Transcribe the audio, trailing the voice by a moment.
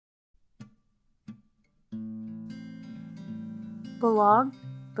belong,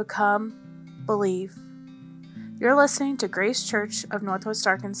 become, believe. You're listening to Grace Church of Northwest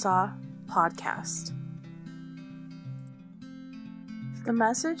Arkansas podcast. The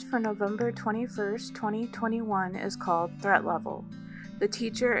message for November 21st, 2021 is called Threat Level. The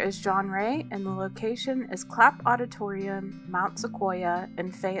teacher is John Ray, and the location is Clapp Auditorium, Mount Sequoia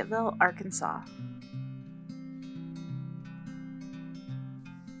in Fayetteville, Arkansas.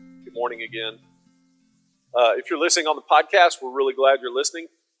 Good morning again. If you're listening on the podcast, we're really glad you're listening.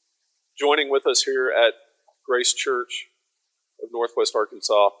 Joining with us here at Grace Church of Northwest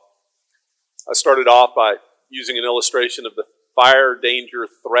Arkansas. I started off by using an illustration of the fire, danger,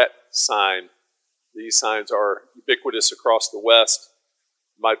 threat sign. These signs are ubiquitous across the West.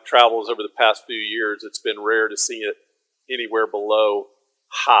 My travels over the past few years, it's been rare to see it anywhere below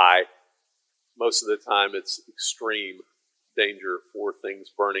high. Most of the time it's extreme danger for things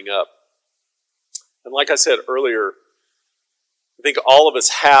burning up. And like I said earlier, I think all of us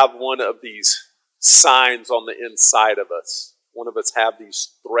have one of these signs on the inside of us. One of us have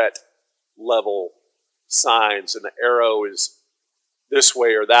these threat level signs, and the arrow is this way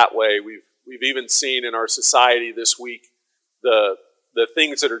or that way. We've even seen in our society this week the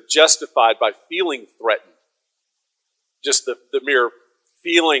things that are justified by feeling threatened. Just the mere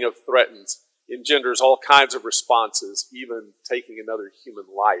feeling of threatened engenders all kinds of responses. Even taking another human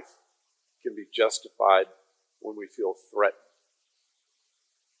life can be justified when we feel threatened.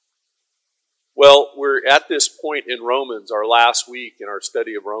 Well, we're at this point in Romans, our last week in our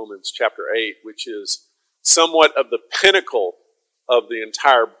study of Romans chapter 8, which is somewhat of the pinnacle of the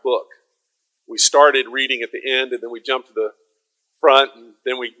entire book. We started reading at the end, and then we jumped to the front, and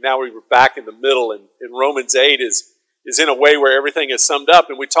then now we were back in the middle, and Romans 8 is in a way where everything is summed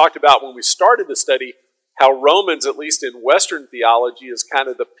up. And we talked about when we started the study how Romans, at least in Western theology, is kind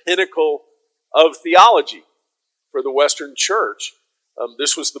of the pinnacle of theology for the Western church.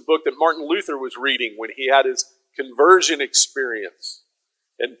 This was the book that Martin Luther was reading when he had his conversion experience.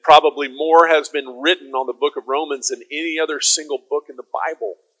 And probably more has been written on the book of Romans than any other single book in the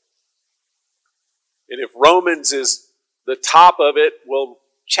Bible. And if Romans is the top of it, well,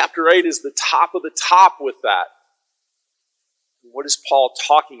 chapter 8 is the top of the top with that. What is Paul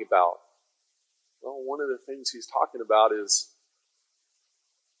talking about? Well, one of the things he's talking about is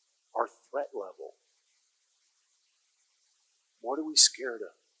our threat level. What are we scared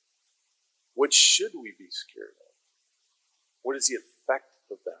of? What should we be scared of? What is the effect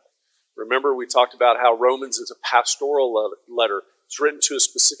of that? Remember, we talked about how Romans is a pastoral letter. It's written to a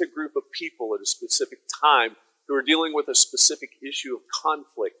specific group of people at a specific time who are dealing with a specific issue of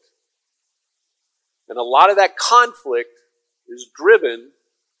conflict. And a lot of that conflict is driven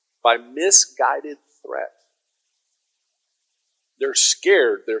by misguided threat. They're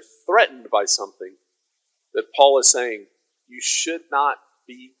scared, they're threatened by something that Paul is saying you should not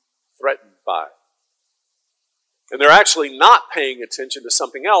be threatened by. And they're actually not paying attention to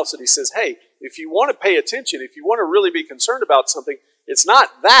something else. And he says, hey, if you want to pay attention, if you want to really be concerned about something, it's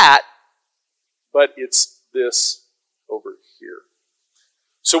not that, but it's this over here.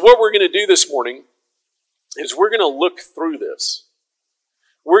 So what we're going to do this morning is we're going to look through this.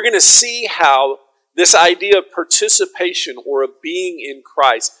 We're going to see how this idea of participation or of being in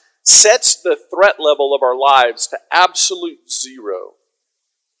Christ sets the threat level of our lives to absolute zero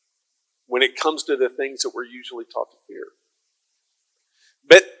when it comes to the things that we're usually taught to fear.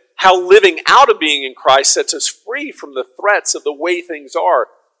 But how living out of being in Christ sets us free from the threats of the way things are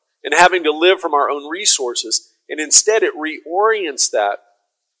and having to live from our own resources. And instead it reorients that.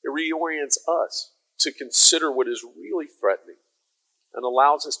 It reorients us to consider what is really threatening and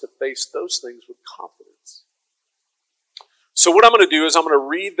allows us to face those things with confidence. So what I'm going to do is I'm going to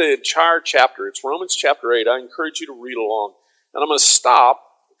read the entire chapter. It's Romans chapter 8. I encourage you to read along. And I'm going to stop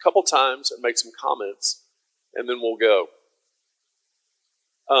a couple times and make some comments, and then we'll go.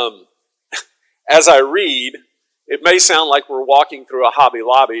 As I read, it may sound like we're walking through a Hobby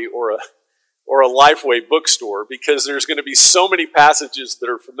Lobby or a Lifeway bookstore, because there's going to be so many passages that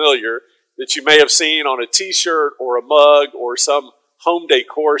are familiar that you may have seen on a t-shirt or a mug or some home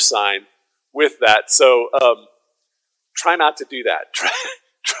decor sign with that. So try not to do that.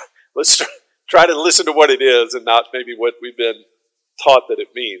 Let's try to listen to what it is and not maybe what we've been taught that it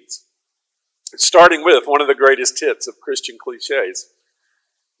means. Starting with one of the greatest hits of Christian cliches.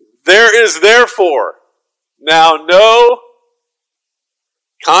 There is therefore now no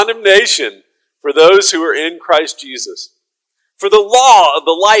condemnation for those who are in Christ Jesus. For the law of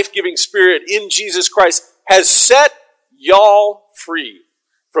the life-giving Spirit in Jesus Christ has set y'all free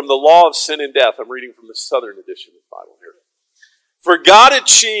from the law of sin and death. I'm reading from the Southern edition of the Bible here. For God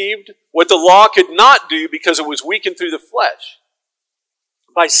achieved what the law could not do because it was weakened through the flesh.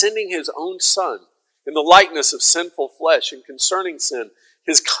 by sending his own Son in the likeness of sinful flesh, and concerning sin,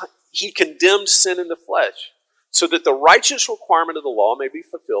 he condemned sin in the flesh, so that the righteous requirement of the law may be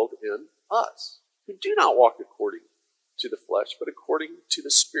fulfilled in us, who do not walk according to the flesh, but according to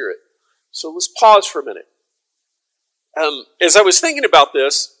the Spirit. So let's pause for a minute. As I was thinking about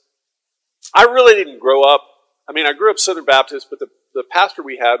this, I really didn't grow up. I mean, I grew up Southern Baptist, but the pastor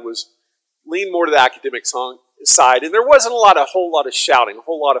we had leaned more to the academic side, and there wasn't a whole lot of shouting, a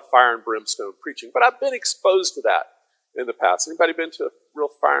whole lot of fire and brimstone preaching. But I've been exposed to that in the past. Anybody been to a real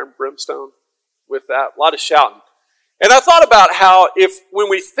fire and brimstone with that? A lot of shouting. And I thought about how when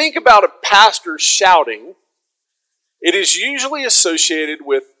we think about a pastor shouting, it is usually associated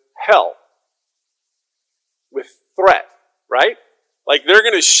with hell, with threat, right? Like they're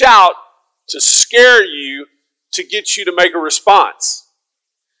going to shout to scare you, to get you to make a response.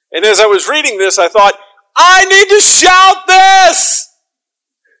 And as I was reading this, I thought, I need to shout this!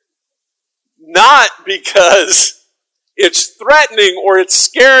 Not because it's threatening or it's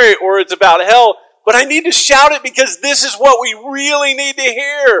scary or it's about hell, but I need to shout it because this is what we really need to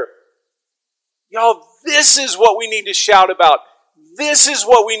hear. Y'all, this is what we need to shout about. This is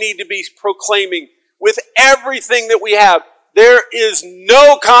what we need to be proclaiming with everything that we have. There is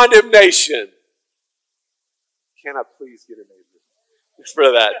no condemnation. Can I please get an amen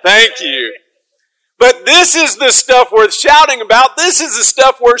for that? Thank you. But this is the stuff worth shouting about. This is the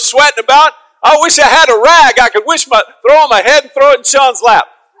stuff worth sweating about. I wish I had a rag I could throw on my head and throw it in Sean's lap.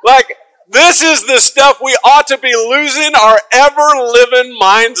 Like, this is the stuff we ought to be losing our ever-living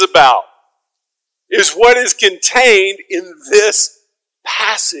minds about, is what is contained in this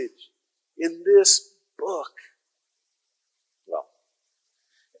passage, in this book. Well,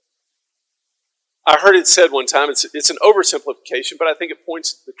 I heard it said one time, it's an oversimplification, but I think it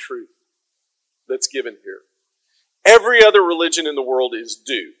points to the truth that's given here. Every other religion in the world is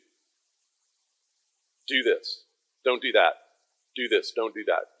do. Do this. Don't do that. Do this. Don't do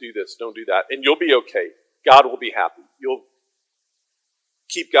that. Do this. Don't do that. And you'll be okay. God will be happy. You'll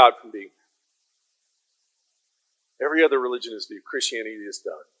keep God from being happy. Every other religion is do. Christianity is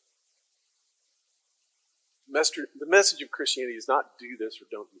done. The message of Christianity is not do this or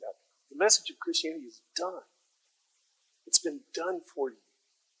don't do that. The message of Christianity is done. It's been done for you.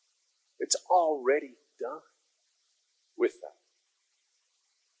 It's already done with that.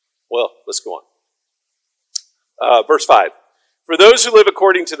 Well, let's go on. Verse 5. For those who live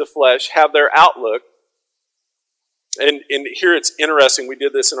according to the flesh have their outlook, and here it's interesting, we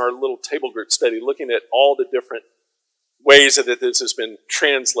did this in our little table group study, looking at all the different ways that this has been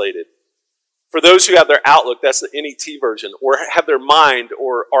translated. For those who have their outlook, that's the NET version, or have their mind,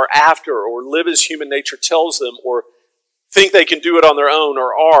 or are after, or live as human nature tells them, or think they can do it on their own,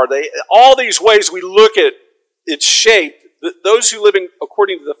 or are. All these ways we look at it's shaped. Those who live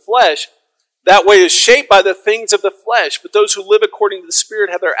according to the flesh, that way is shaped by the things of the flesh. But those who live according to the Spirit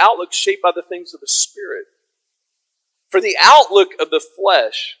have their outlook shaped by the things of the Spirit. For the outlook of the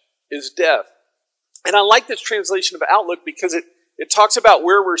flesh is death. And I like this translation of outlook because it talks about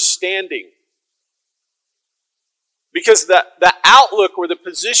where we're standing. Because the outlook or the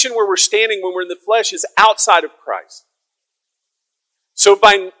position where we're standing when we're in the flesh is outside of Christ. So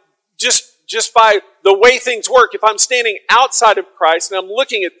by just by the way things work, if I'm standing outside of Christ and I'm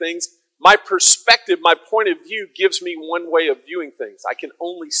looking at things, my perspective, my point of view gives me one way of viewing things. I can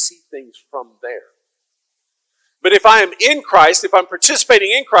only see things from there. But if I am in Christ, if I'm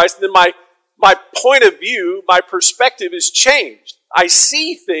participating in Christ, then my point of view, my perspective is changed. I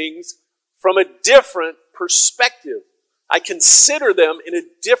see things from a different perspective. I consider them in a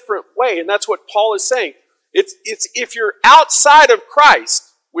different way. And that's what Paul is saying. It's if you're outside of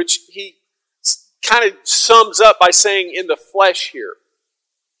Christ, which he kind of sums up by saying in the flesh here.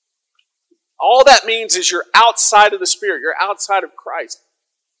 All that means is you're outside of the Spirit. You're outside of Christ.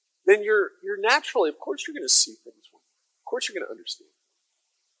 Then you're naturally, of course, you're going to see things. Of course, you're going to understand.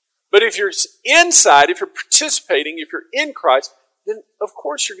 But if you're inside, if you're participating, if you're in Christ, then of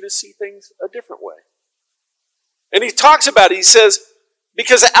course you're going to see things a different way. And he talks about it. He says,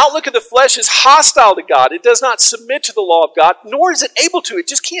 because the outlook of the flesh is hostile to God. It does not submit to the law of God, nor is it able to. It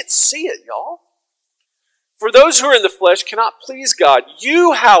just can't see it, y'all. For those who are in the flesh cannot please God.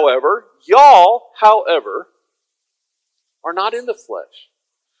 Y'all, however, are not in the flesh,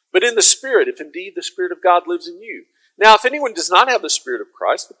 but in the Spirit, if indeed the Spirit of God lives in you. Now, if anyone does not have the Spirit of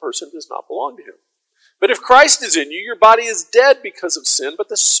Christ, the person does not belong to him. But if Christ is in you, your body is dead because of sin, but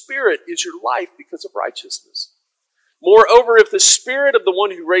the Spirit is your life because of righteousness. Moreover, if the Spirit of the one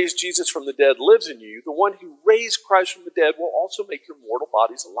who raised Jesus from the dead lives in you, the one who raised Christ from the dead will also make your mortal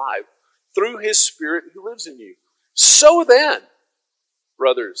bodies alive through his Spirit who lives in you. So then,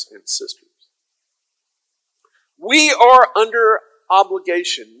 brothers and sisters. We are under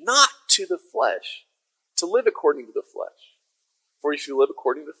obligation, not to the flesh, to live according to the flesh. For if you live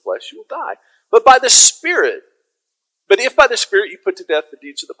according to the flesh, you will die. But by the Spirit, but if by the Spirit you put to death the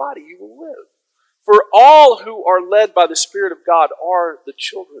deeds of the body, you will live. For all who are led by the Spirit of God are the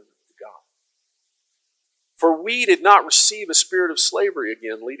children of God. For we did not receive a spirit of slavery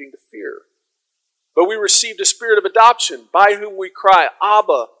again, leading to fear. But we received a spirit of adoption, by whom we cry,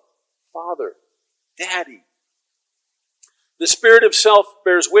 Abba, Father, Daddy. The Spirit himself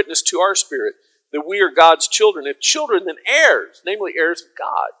bears witness to our spirit that we are God's children. If children, then heirs, namely heirs of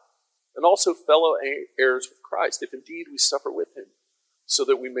God, and also fellow heirs with Christ, if indeed we suffer with him, so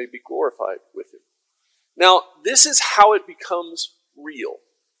that we may be glorified with him. Now, this is how it becomes real.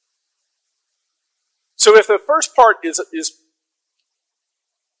 So if the first part is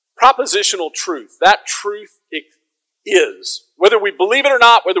propositional truth, that truth it is. Whether we believe it or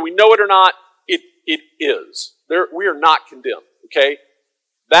not, whether we know it or not, it is. We are not condemned, okay?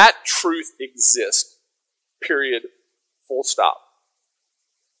 That truth exists, period, full stop.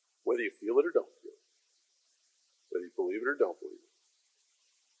 Whether you feel it or don't feel it. Whether you believe it or don't believe it.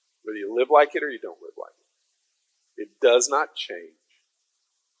 Whether you live like it or you don't live like it. It does not change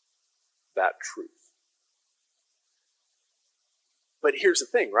that truth. But here's the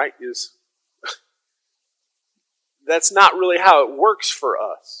thing, right, is that's not really how it works for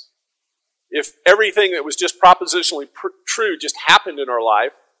us. If everything that was just propositionally true just happened in our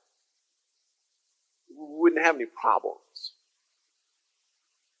life, we wouldn't have any problems.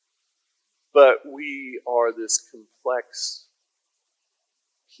 But we are this complex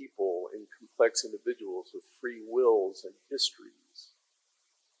people and complex individuals with free wills and histories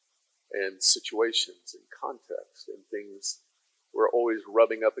and situations and context and things. We're always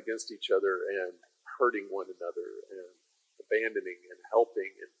rubbing up against each other and hurting one another and abandoning and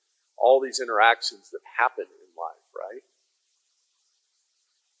helping and all these interactions that happen in life, right?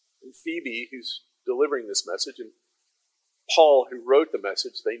 And Phoebe, who's delivering this message, and Paul, who wrote the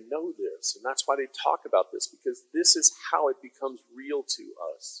message, they know this. And that's why they talk about this, because this is how it becomes real to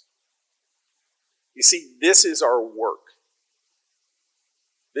us. You see, this is our work.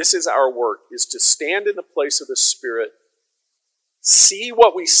 This is our work, is to stand in the place of the Spirit, see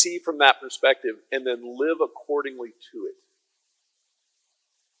what we see from that perspective, and then live accordingly to it.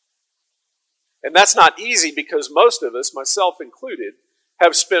 And that's not easy because most of us, myself included,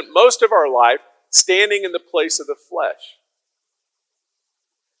 have spent most of our life standing in the place of the flesh.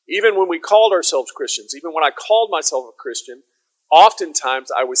 Even when we called ourselves Christians, even when I called myself a Christian,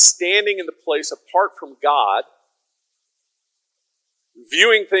 oftentimes I was standing in the place apart from God,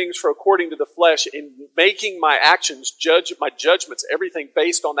 viewing things for according to the flesh and making my actions, my judgments, everything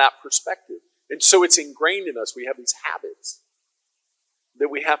based on that perspective. And so it's ingrained in us. We have these habits that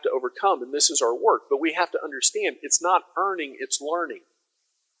we have to overcome, and this is our work. But we have to understand it's not earning, it's learning.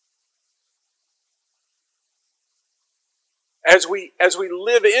 As we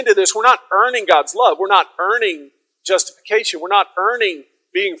live into this, we're not earning God's love. We're not earning justification. We're not earning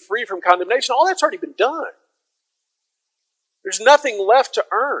being free from condemnation. All that's already been done. There's nothing left to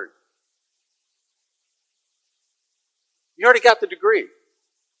earn. You already got the degree.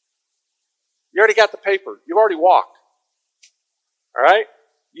 You already got the paper. You've already walked. All right?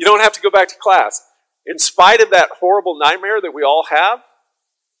 You don't have to go back to class. In spite of that horrible nightmare that we all have,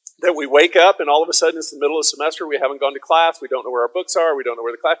 that we wake up and all of a sudden it's the middle of the semester, we haven't gone to class, we don't know where our books are, we don't know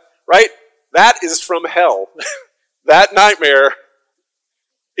where the class, right? That is from hell. That nightmare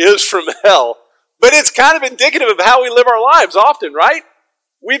is from hell. But it's kind of indicative of how we live our lives often, right?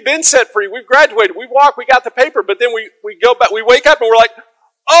 We've been set free, we've graduated, we walk, we got the paper, but then we go back, we wake up and we're like,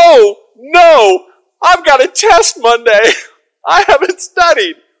 oh no, I've got a test Monday. I haven't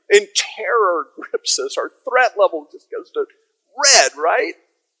studied. And terror grips us. Our threat level just goes to red, right?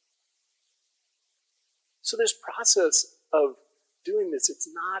 So this process of doing this, it's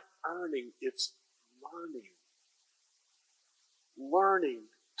not earning, it's learning. Learning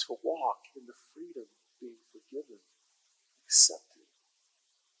to walk in the freedom of being forgiven, accepted,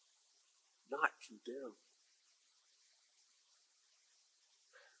 not condemned.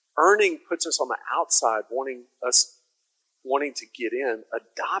 Earning puts us on the outside, wanting to get in.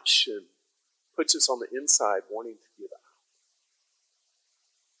 Adoption puts us on the inside, wanting to get out.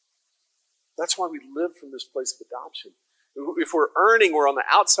 That's why we live from this place of adoption. If we're earning, we're on the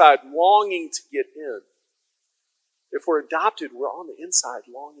outside longing to get in. If we're adopted, we're on the inside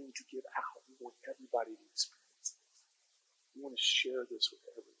longing to get out. We want everybody to experience this. We want to share this with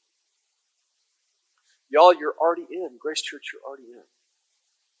everyone. Y'all, you're already in. Grace Church, you're already in.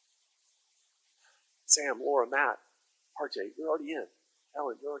 Sam, Laura, Matt, RJ, you're already in.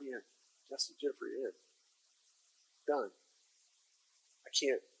 Ellen, you're already in. Justin, Jennifer, you're in. Done. I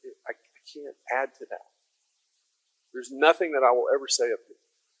can't add to that. There's nothing that I will ever say up here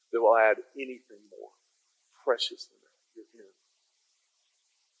that will add anything more precious than that. You're in.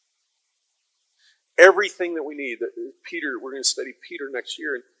 Everything that we need. Peter, we're going to study Peter next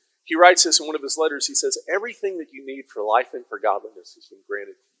year, and he writes this in one of his letters. He says, everything that you need for life and for godliness has been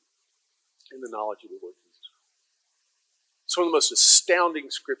granted to you in the knowledge of the Lord Jesus Christ. It's one of the most astounding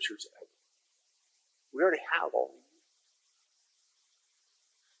scriptures ever. We already have all we need.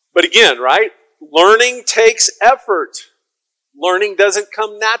 But again, right? Learning takes effort. Learning doesn't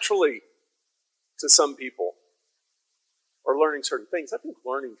come naturally to some people. Or learning certain things. I think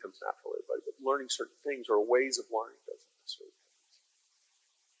learning comes naturally to everybody, but learning certain things or ways of learning doesn't necessarily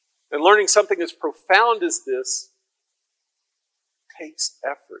come. And learning something as profound as this takes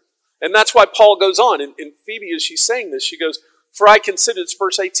effort. And that's why Paul goes on. In Phoebe, as she's saying this, she goes, for I consider, it's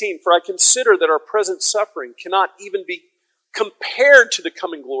verse 18, for I consider that our present suffering cannot even be compared to the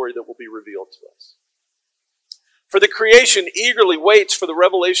coming glory that will be revealed to us. For the creation eagerly waits for the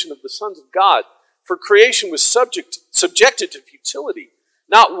revelation of the sons of God. For creation was subjected to futility,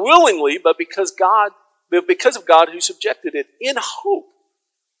 not willingly, but because of God who subjected it, in hope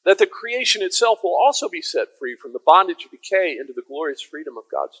that the creation itself will also be set free from the bondage of decay into the glorious freedom of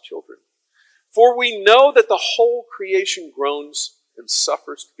God's children. For we know that the whole creation groans and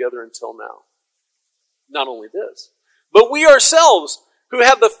suffers together until now. Not only this, but we ourselves, who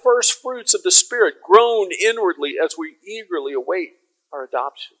have the first fruits of the Spirit, groan inwardly as we eagerly await our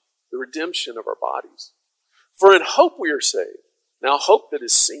adoption, the redemption of our bodies. For in hope we are saved. Now hope that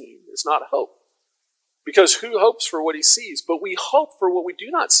is seen is not hope. Because who hopes for what he sees? But we hope for what we do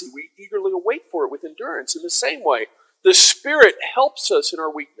not see. We eagerly await for it with endurance. In the same way, the Spirit helps us in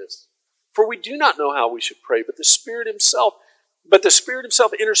our weakness. For we do not know how we should pray, but the Spirit Himself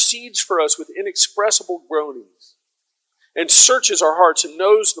intercedes for us with inexpressible groanings, and searches our hearts and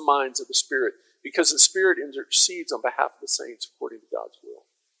knows the minds of the Spirit, because the Spirit intercedes on behalf of the saints according to God's will.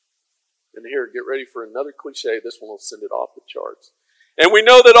 And here, get ready for another cliche. This one will send it off the charts. And we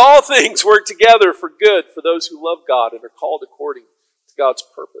know that all things work together for good for those who love God and are called according to God's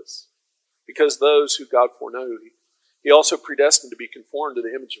purpose. Because those who God foreknew, He also predestined to be conformed to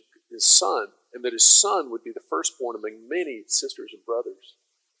the image of His Son, and that His Son would be the firstborn among many sisters and brothers.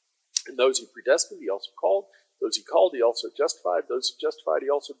 And those He predestined, He also called. Those He called, He also justified. Those He justified, He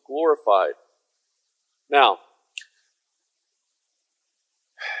also glorified. Now,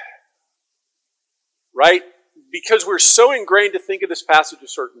 right? Because we're so ingrained to think of this passage a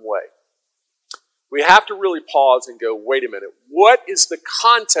certain way, we have to really pause and go, wait a minute, what is the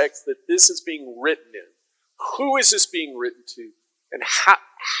context that this is being written in? Who is this being written to? And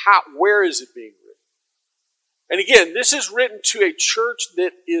where is it being written? And again, this is written to a church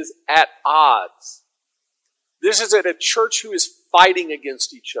that is at odds. This is at a church who is fighting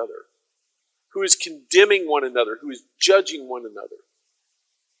against each other, who is condemning one another, who is judging one another.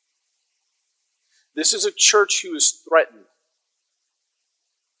 This is a church who is threatened.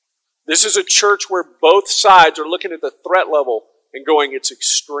 This is a church where both sides are looking at the threat level and going, it's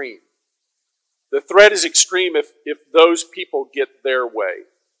extreme. The threat is extreme if those people get their way,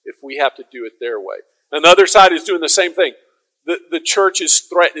 if we have to do it their way. And the other side is doing the same thing. The church is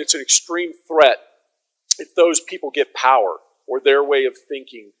threatened. It's an extreme threat if those people get power or their way of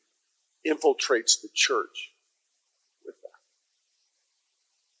thinking infiltrates the church.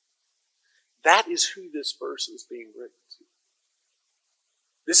 That is who this verse is being written to.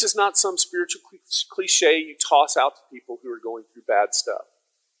 This is not some spiritual cliche you toss out to people who are going through bad stuff.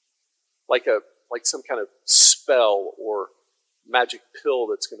 Like some kind of spell or magic pill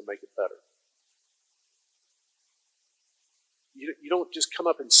that's going to make it better. You don't just come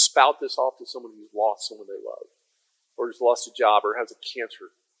up and spout this off to someone who's lost someone they love, or who's lost a job, or has a cancer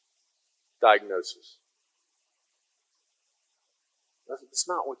diagnosis. That's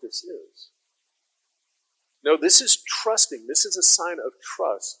not what this is. No, this is trusting. This is a sign of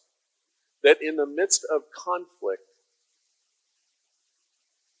trust that in the midst of conflict,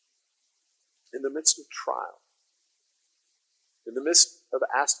 in the midst of trial, in the midst of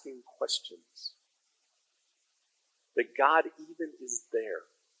asking questions, that God even is there,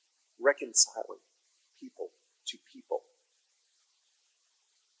 reconciling people to people.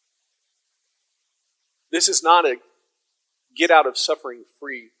 This is not a get out of suffering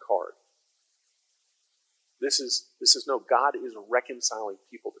free card. This is no, God is reconciling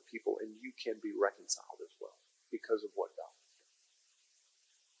people to people, and you can be reconciled as well because of what God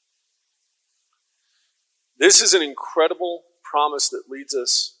has done. This is an incredible promise that leads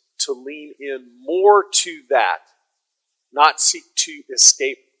us to lean in more to that, not seek to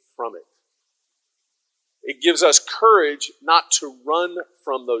escape from it. It gives us courage not to run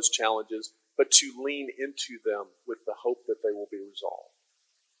from those challenges, but to lean into them with the hope that they will be resolved.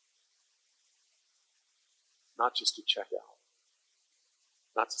 Not just to check out.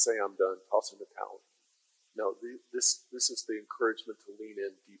 Not to say I'm done, toss in the towel. No, this is the encouragement to lean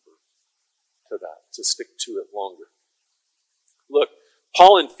in deeper to that, to stick to it longer. Look,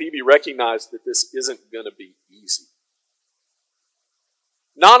 Paul and Phoebe recognize that this isn't going to be easy.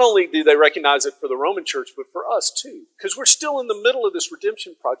 Not only do they recognize it for the Roman church, but for us too. Because we're still in the middle of this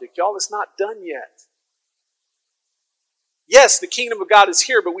redemption project. Y'all, it's not done yet. Yes, the kingdom of God is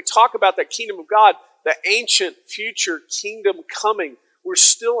here, but we talk about that kingdom of God, the ancient future kingdom coming. We're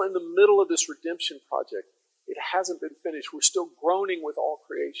still in the middle of this redemption project. It hasn't been finished. We're still groaning with all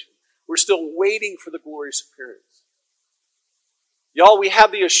creation. We're still waiting for the glorious appearance. Y'all, we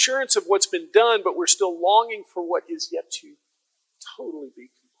have the assurance of what's been done, but we're still longing for what is yet to totally be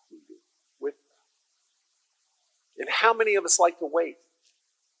completed with that. And how many of us like to wait?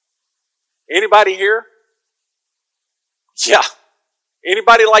 Anybody here? Yeah.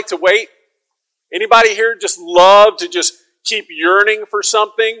 Anybody like to wait? Anybody here just love to just keep yearning for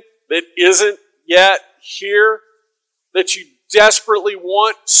something that isn't yet here, that you desperately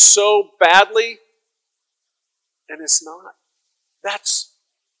want so badly, and it's not? That's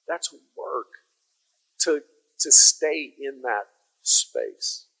work to stay in that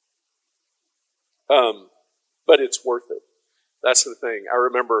space. But it's worth it. That's the thing. I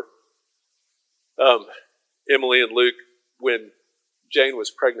remember Emily and Luke, when Jane was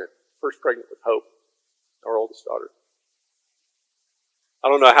pregnant, first pregnant with Hope, our oldest daughter. I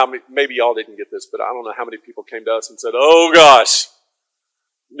don't know how many, maybe y'all didn't get this, but I don't know how many people came to us and said, "Oh gosh,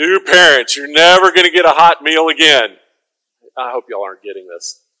 new parents, you're never going to get a hot meal again." I hope y'all aren't getting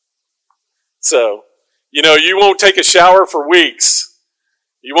this. So, you won't take a shower for weeks.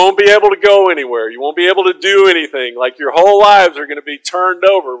 You won't be able to go anywhere. You won't be able to do anything. Like your whole lives are going to be turned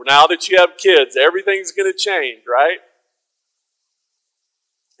over. Now that you have kids, everything's going to change, right?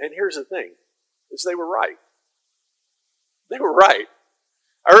 And here's the thing, is they were right. They were right.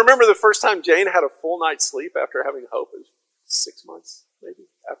 I remember the first time Jane had a full night's sleep after having Hope. It was 6 months, maybe,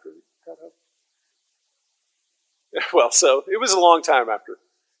 after we got Hope. Well, so it was a long time after.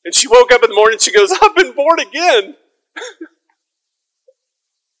 And she woke up in the morning and she goes, "I've been born again."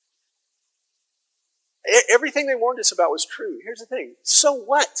 Everything they warned us about was true. Here's the thing. So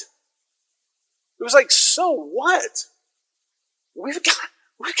what? It was like, so what? We've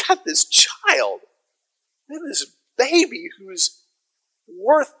got this child. We have this baby who's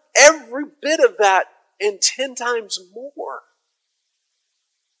worth every bit of that and 10 times more.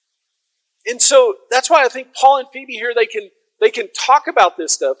 And so that's why I think Paul and Phoebe here, they can talk about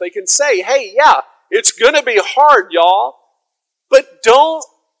this stuff. They can say, hey, yeah, it's going to be hard, y'all, but don't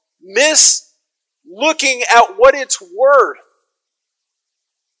miss looking at what it's worth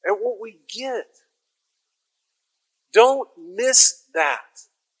and what we get. Don't miss that.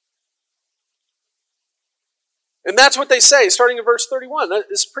 And that's what they say, starting in verse 31. That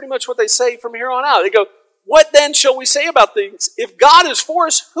is pretty much what they say from here on out. They go, "What then shall we say about things? If God is for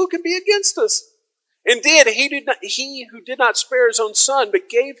us, who can be against us? Indeed, he who did not spare his own son, but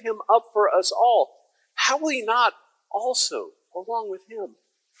gave him up for us all, how will he not also, along with him,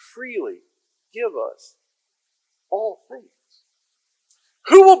 freely give us all things?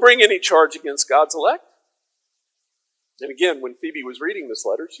 Who will bring any charge against God's elect?" And again, when Phoebe was reading this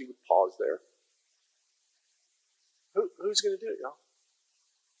letter, she would pause there. Who's going to do it, y'all?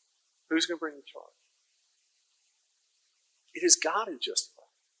 Who's going to bring the charge? It is God who justifies.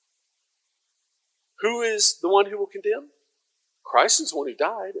 Who is the one who will condemn? Christ is the one who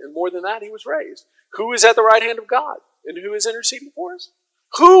died, and more than that, he was raised. Who is at the right hand of God, and who is interceding for us?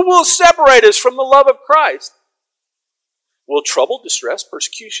 Who will separate us from the love of Christ? Will trouble, distress,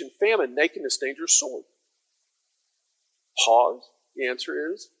 persecution, famine, nakedness, danger, sword? Pause. The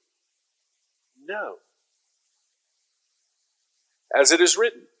answer is no. As it is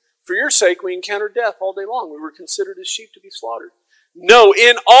written, "For your sake we encountered death all day long. We were considered as sheep to be slaughtered." No,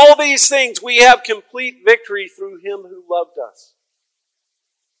 in all these things we have complete victory through him who loved us.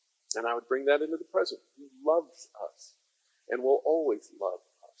 And I would bring that into the present. Who loves us and will always love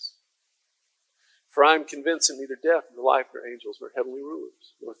us. "For I am convinced that neither death, nor life, nor angels, nor heavenly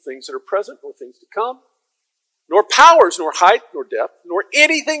rulers, nor things that are present, nor things to come, nor powers, nor height, nor depth, nor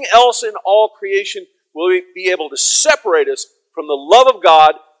anything else in all creation will be able to separate us from the love of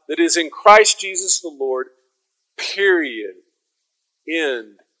God that is in Christ Jesus the Lord." Period.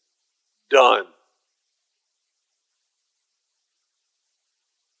 End. Done.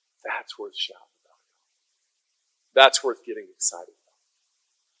 That's worth shouting about. That's worth getting excited about.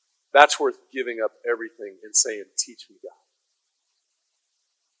 That's worth giving up everything and saying, teach me, God.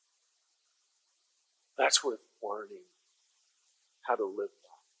 That's worth learning how to live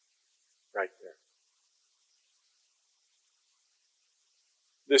by, right there.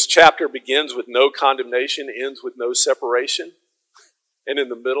 This chapter begins with no condemnation, ends with no separation, and in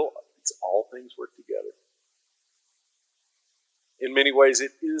the middle, it's all things work together. In many ways,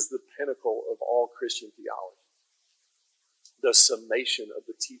 it is the pinnacle of all Christian theology. The summation of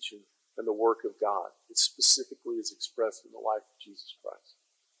the teaching and the work of God. It specifically is expressed in the life of Jesus Christ.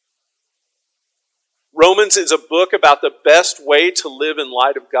 Romans is a book about the best way to live in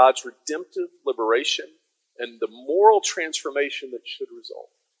light of God's redemptive liberation and the moral transformation that should result.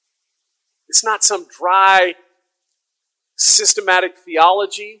 It's not some dry, systematic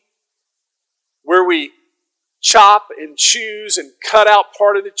theology where we chop and choose and cut out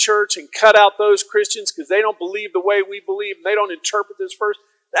part of the church and cut out those Christians because they don't believe the way we believe and they don't interpret this verse.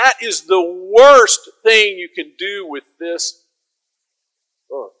 That is the worst thing you can do with this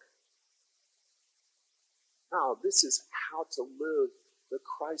book. No, this is how to live the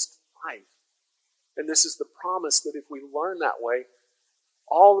Christ life. And this is the promise that if we learn that way,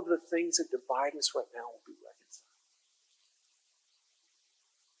 all of the things that divide us right now will be reconciled.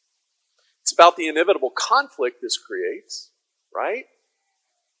 It's about the inevitable conflict this creates, right?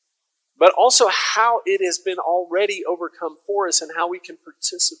 But also how it has been already overcome for us and how we can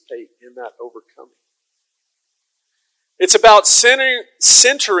participate in that overcoming. It's about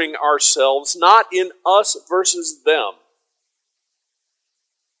centering ourselves not in us versus them,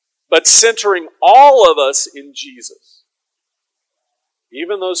 but centering all of us in Jesus.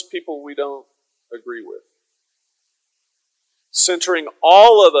 Even those people we don't agree with. Centering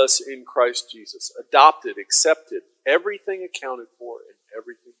all of us in Christ Jesus, adopted, accepted, everything accounted for, and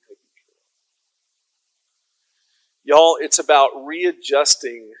everything taken care of. Y'all, it's about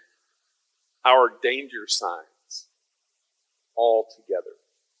readjusting our danger signs all together.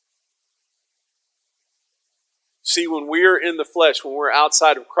 See, when we're in the flesh, when we're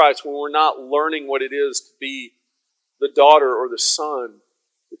outside of Christ, when we're not learning what it is to be the daughter or the son,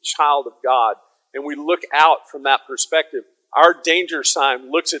 the child of God, and we look out from that perspective, our danger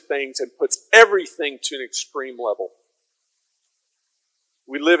sign looks at things and puts everything to an extreme level.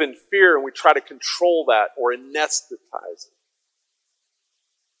 We live in fear and we try to control that or anesthetize it.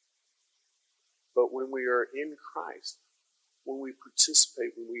 But when we are in Christ, when we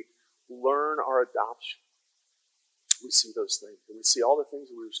participate, when we learn our adoption, we see those things. And we see all the things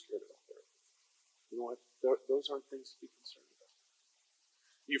that we were scared about there. You know what? Those aren't things to be concerned about.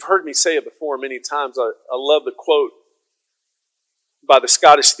 You've heard me say it before many times. I love the quote by the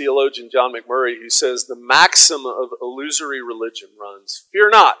Scottish theologian John McMurray, who says, the maxim of illusory religion runs, fear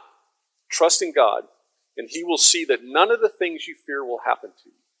not, trust in God, and he will see that none of the things you fear will happen to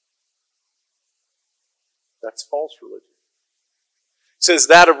you. That's false religion. It says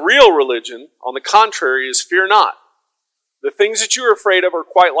that of real religion, on the contrary, is fear not. The things that you are afraid of are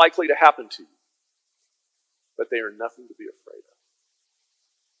quite likely to happen to you, but they are nothing to be afraid of.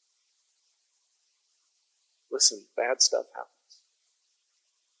 Listen, bad stuff happens.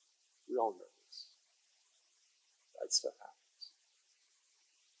 We all know this. Bad stuff happens.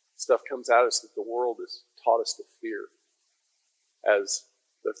 Stuff comes at us that the world has taught us to fear as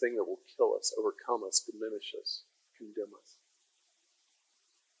the thing that will kill us, overcome us, diminish us, condemn us.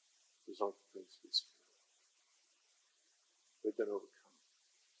 Those aren't the things to be scared of. They've been overcome.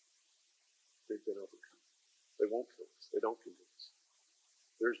 They've been overcome. They won't kill us. They don't condemn us.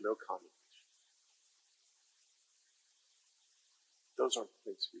 There's no condemnation. Those aren't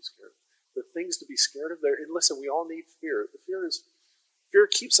the things to be scared of. The things to be scared of there, and listen, we all need fear. Fear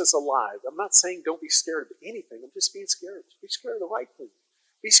keeps us alive. I'm not saying don't be scared of anything. I'm just being scared. Be scared of the right thing.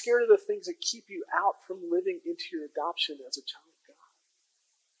 Be scared of the things that keep you out from living into your adoption as a child of God.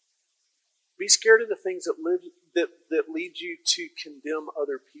 Be scared of the things that lead you to condemn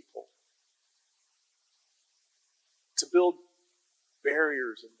other people. To build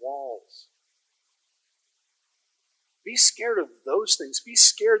barriers and walls. Be scared of those things. Be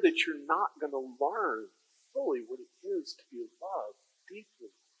scared that you're not going to learn fully what it is to be loved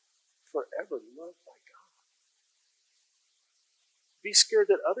deeply, forever loved by God. Be scared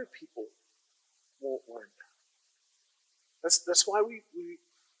that other people won't learn that. That's why we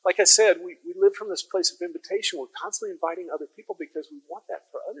like I said, we live from this place of invitation. We're constantly inviting other people because we want that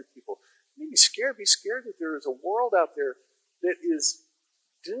for other people. You need to be scared. Be scared that there is a world out there that is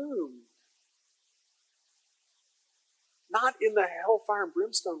doomed. Not in the hellfire and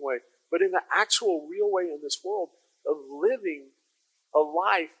brimstone way, but in the actual real way in this world of living a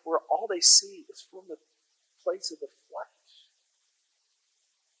life where all they see is from the place of the flesh,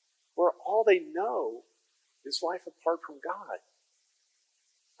 where all they know is life apart from God.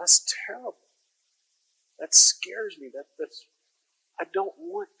 That's terrible. That scares me. I don't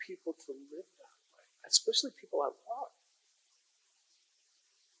want people to live that way, especially people I love.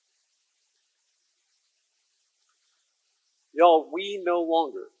 Y'all, we no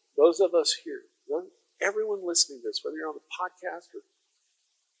longer, those of us here, everyone listening to this, whether you're on the podcast or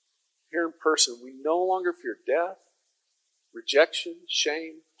here in person, we no longer fear death, rejection,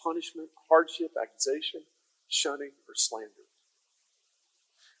 shame, punishment, hardship, accusation, shunning, or slander.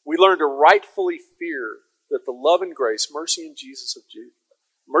 We learn to rightfully fear that the love and grace, mercy and justice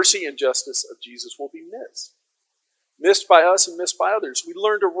of Jesus will be missed. Missed by us and missed by others. We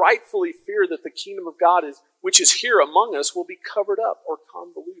learn to rightfully fear that the kingdom of God, which is here among us, will be covered up or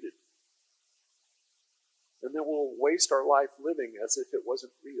convoluted. And then we'll waste our life living as if it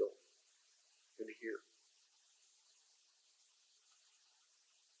wasn't real in here.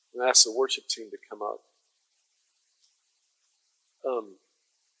 And I ask the worship team to come up.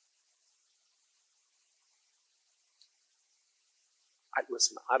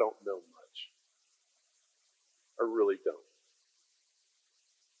 Listen, I don't know much. I really don't.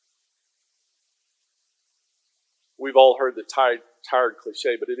 We've all heard the tired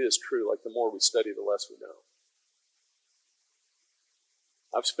cliche, but it is true. Like, the more we study, the less we know.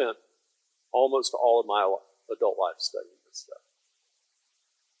 I've spent almost all of my adult life studying this stuff.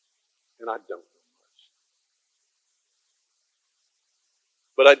 And I don't know much.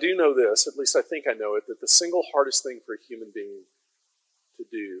 But I do know this, at least I think I know it, that the single hardest thing for a human being to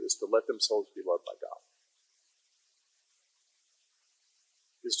do is to let themselves be loved by God.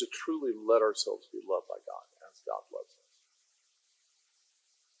 Is to truly let ourselves be loved by God as God loves us.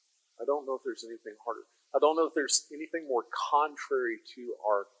 I don't know if there's anything harder. I don't know if there's anything more contrary to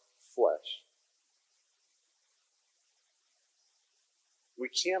our flesh. We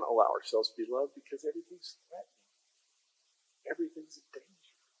can't allow ourselves to be loved because everything's threatening. Everything's a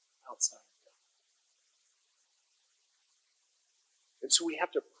danger outside of God. And so we have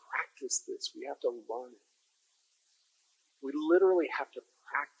to practice this. We have to learn it. We literally have to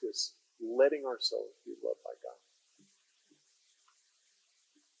practice letting ourselves be loved by God.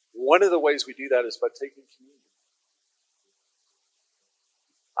 One of the ways we do that is by taking communion.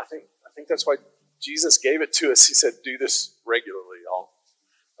 I think that's why Jesus gave it to us. He said, do this regularly, y'all.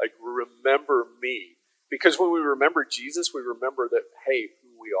 Like, remember me. Because when we remember Jesus, we remember that, hey, who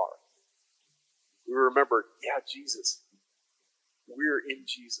we are. We remember, yeah, Jesus. We're in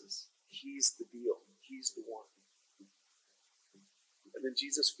Jesus. He's the deal. He's the one. And then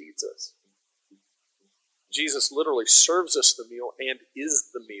Jesus feeds us. Jesus literally serves us the meal and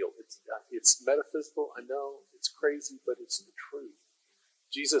is the meal. It's metaphysical, I know. It's crazy, but it's the truth.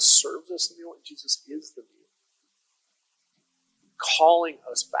 Jesus serves us the meal and Jesus is the meal. Calling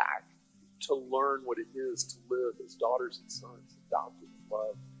us back to learn what it is to live as daughters and sons, adopted in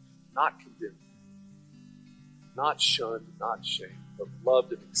love, not condemned, not shunned, not shamed, but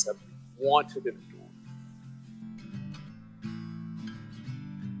loved and accepted, wanted and adored.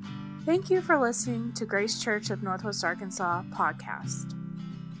 Thank you for listening to Grace Church of Northwest Arkansas podcast.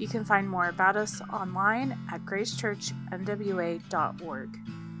 You can find more about us online at gracechurchnwa.org.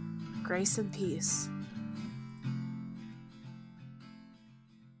 Grace and peace.